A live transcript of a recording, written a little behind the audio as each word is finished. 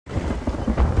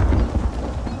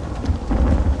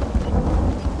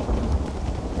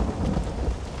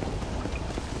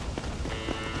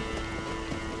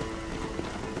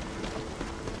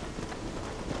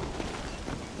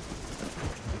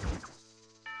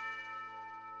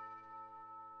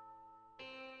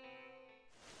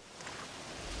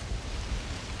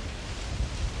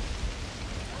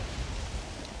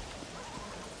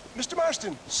Mr.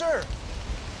 Marston, sir.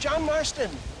 John Marston.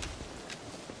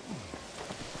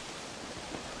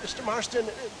 Mr. Marston,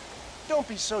 don't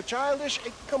be so childish.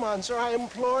 Come on, sir, I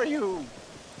implore you.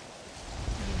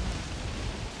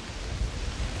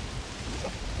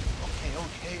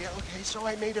 Okay, so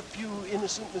I made a few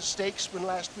innocent mistakes when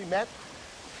last we met.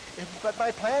 But my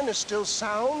plan is still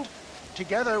sound.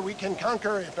 Together we can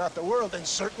conquer, if not the world, then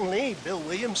certainly Bill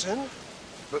Williamson.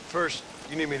 But first,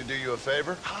 you need me to do you a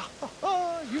favor?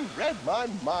 You read my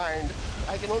mind.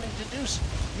 I can only deduce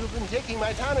you've been taking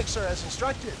my tonic, sir, as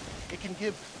instructed. It can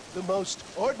give the most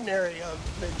ordinary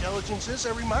of intelligences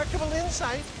a remarkable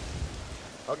insight.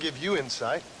 I'll give you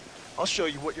insight. I'll show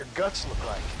you what your guts look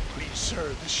like. Please,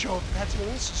 sir, this show of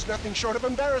petulance is nothing short of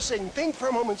embarrassing. Think for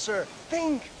a moment, sir.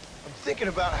 Think. I'm thinking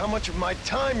about how much of my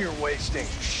time you're wasting.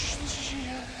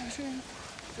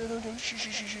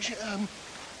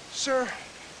 Sir,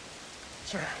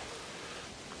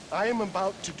 I am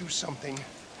about to do something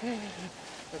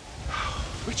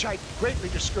which I greatly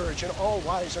discourage in all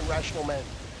wise and rational men.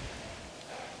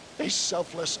 A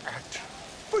selfless act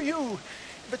for you.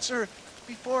 But, sir,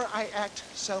 before I act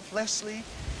selflessly,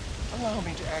 allow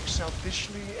me to act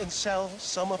selfishly and sell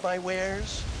some of my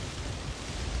wares.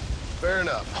 Fair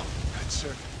enough. Oh, good,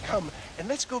 sir. Come, and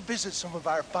let's go visit some of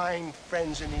our fine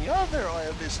friends in the other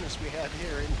oil business we have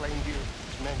here in Plainview.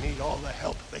 These men need all the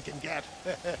help they can get.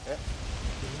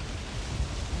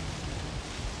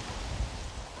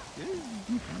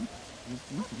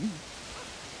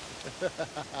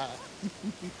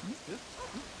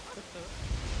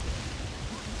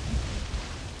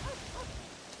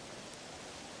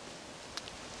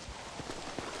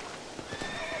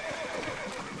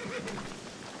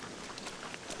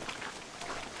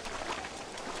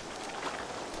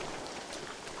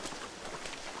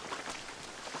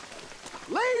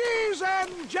 Ladies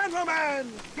and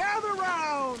gentlemen, gather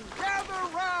round,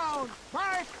 gather round.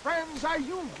 My friends, are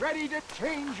you ready to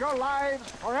change your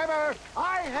lives forever?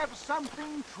 I have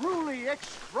something truly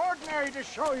extraordinary to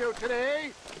show you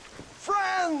today.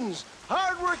 Friends,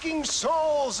 hardworking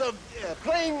souls of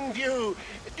Plainview,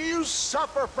 do you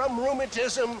suffer from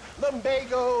rheumatism,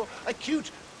 lumbago,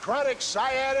 acute chronic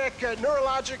sciatic,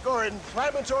 neurologic, or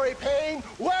inflammatory pain?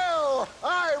 Well,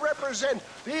 I represent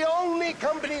the only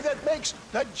company that makes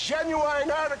the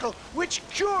genuine article which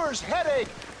cures headache,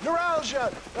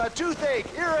 neuralgia, toothache,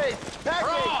 earache,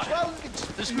 backache. Well,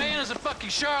 this man is a fucking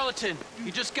charlatan.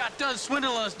 He just got done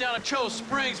swindling us down at Cho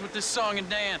Springs with this song and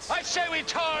dance. I say we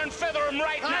tar and feather him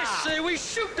right now. I say we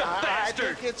shoot the I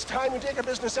bastard. think it's time we take our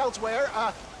business elsewhere.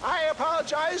 I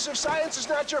apologize if science is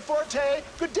not your forte.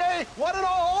 Good day, one and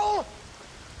all.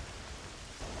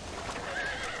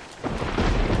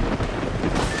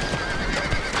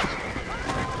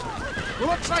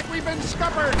 Looks like we've been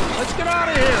scuppered. Let's get out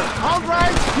of here. I'll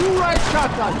drive, you ride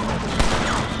shotgun.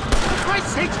 For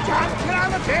Christ's sakes, John, get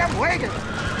on the damn wagon.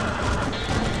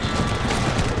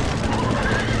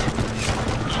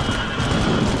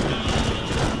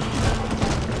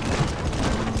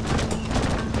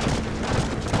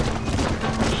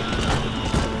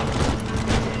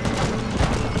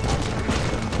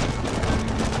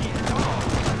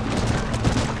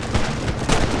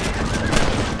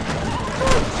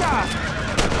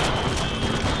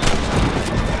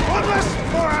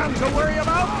 To worry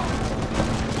about?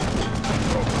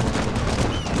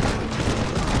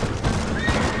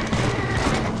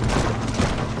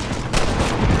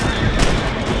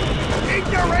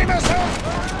 Ignoramus!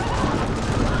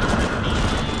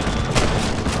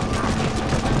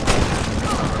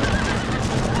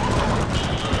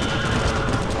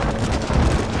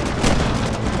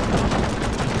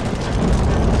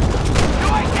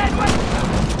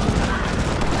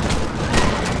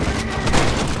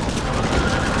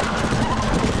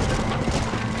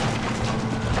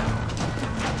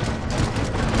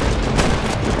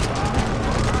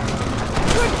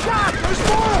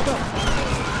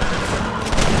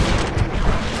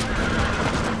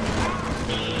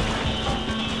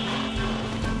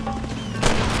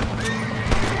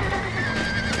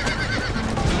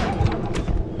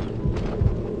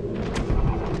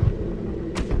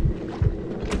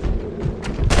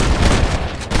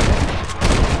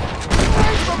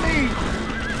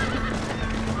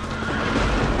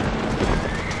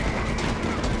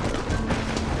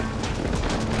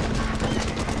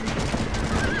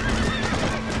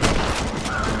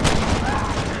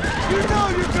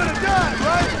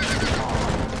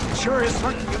 Sure is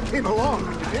lucky you came along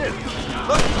when you did.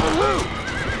 Lucky for who?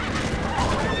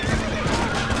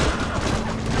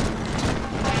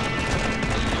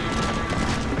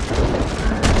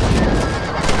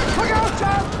 Look out,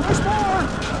 John! There's more!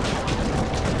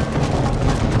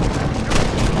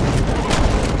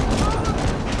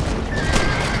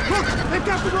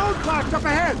 Look up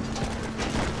ahead!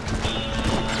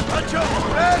 I chose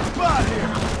a bad spot here.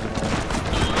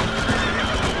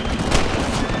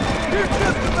 You're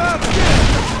just about dead.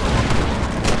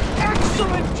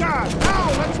 Excellent job! Now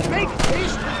let's make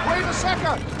haste and play the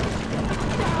second!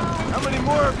 How many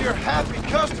more of your happy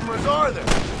customers are there?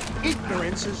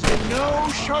 Ignorance is in no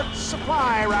short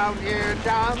supply around here,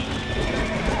 John.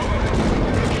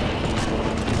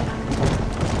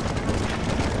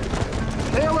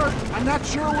 Taylor, I'm not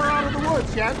sure we're out of the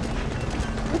woods yet.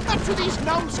 What do these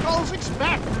numbskulls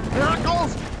expect?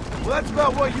 Miracles? Well, that's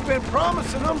about what you've been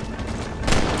promising them.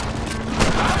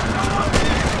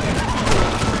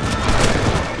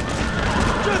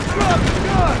 Just drop the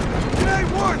gun! It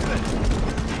ain't worth it!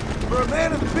 For a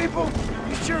man of the people,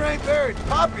 you sure ain't very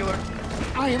popular.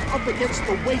 I am up against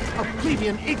the weight of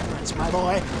plebeian ignorance, my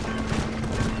boy.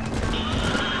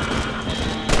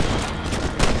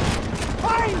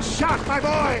 Fine shot, my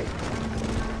boy!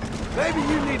 Maybe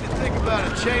you need to think about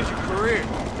a change of career.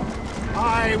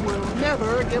 I will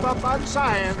never give up on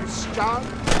science, John.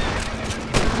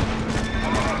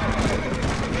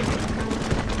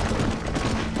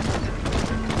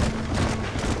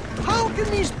 How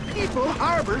can these people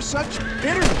harbor such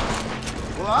bitterness?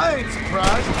 Well, I ain't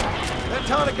surprised. That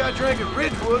tonic I drank at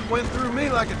Ridgewood went through me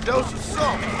like a dose of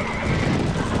salt.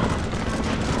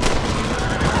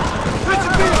 This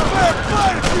would be a fair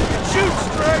fight if you could shoot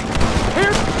straight.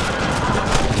 Here!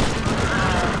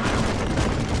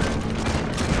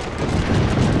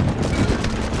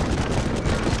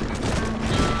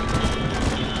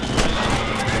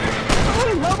 For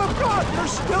the love of God, you're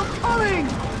still coming!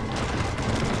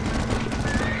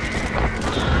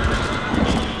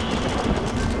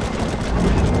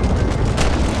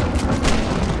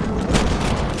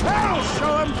 That'll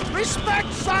show him!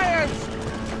 Respect science!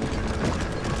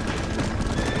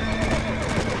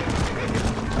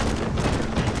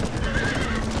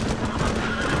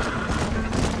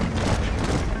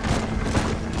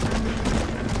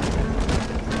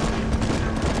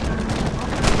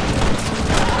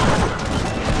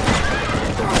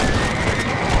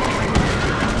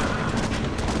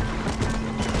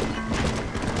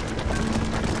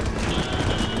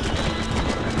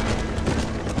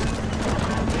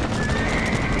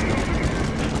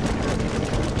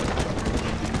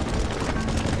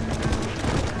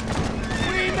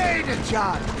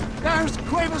 John, there's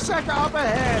Cueva up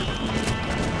ahead.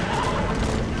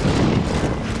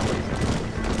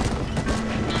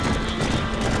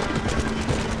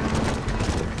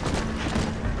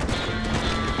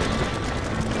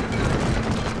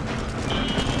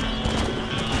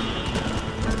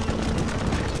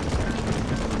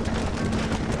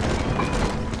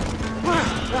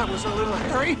 Well, that was a little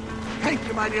hairy. Thank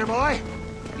you, my dear boy.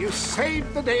 You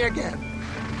saved the day again.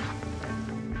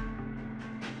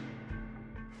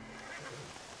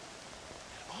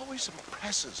 Always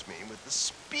impresses me with the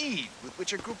speed with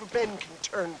which a group of men can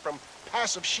turn from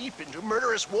passive sheep into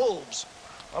murderous wolves.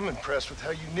 I'm impressed with how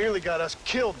you nearly got us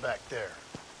killed back there.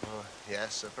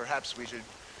 Yes, perhaps we should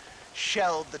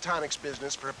shelve the tonics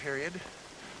business for a period.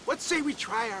 What say we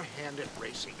try our hand at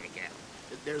racing again?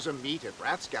 There's a meet at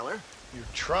Rathskeller. You're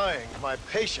trying my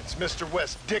patience, Mr.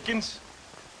 West Dickens.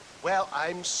 Well,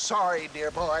 I'm sorry,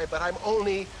 dear boy, but I'm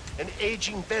only an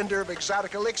aging vendor of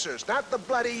exotic elixirs, not the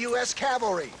bloody U.S.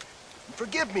 cavalry.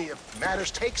 Forgive me if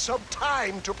matters take some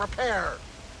time to prepare.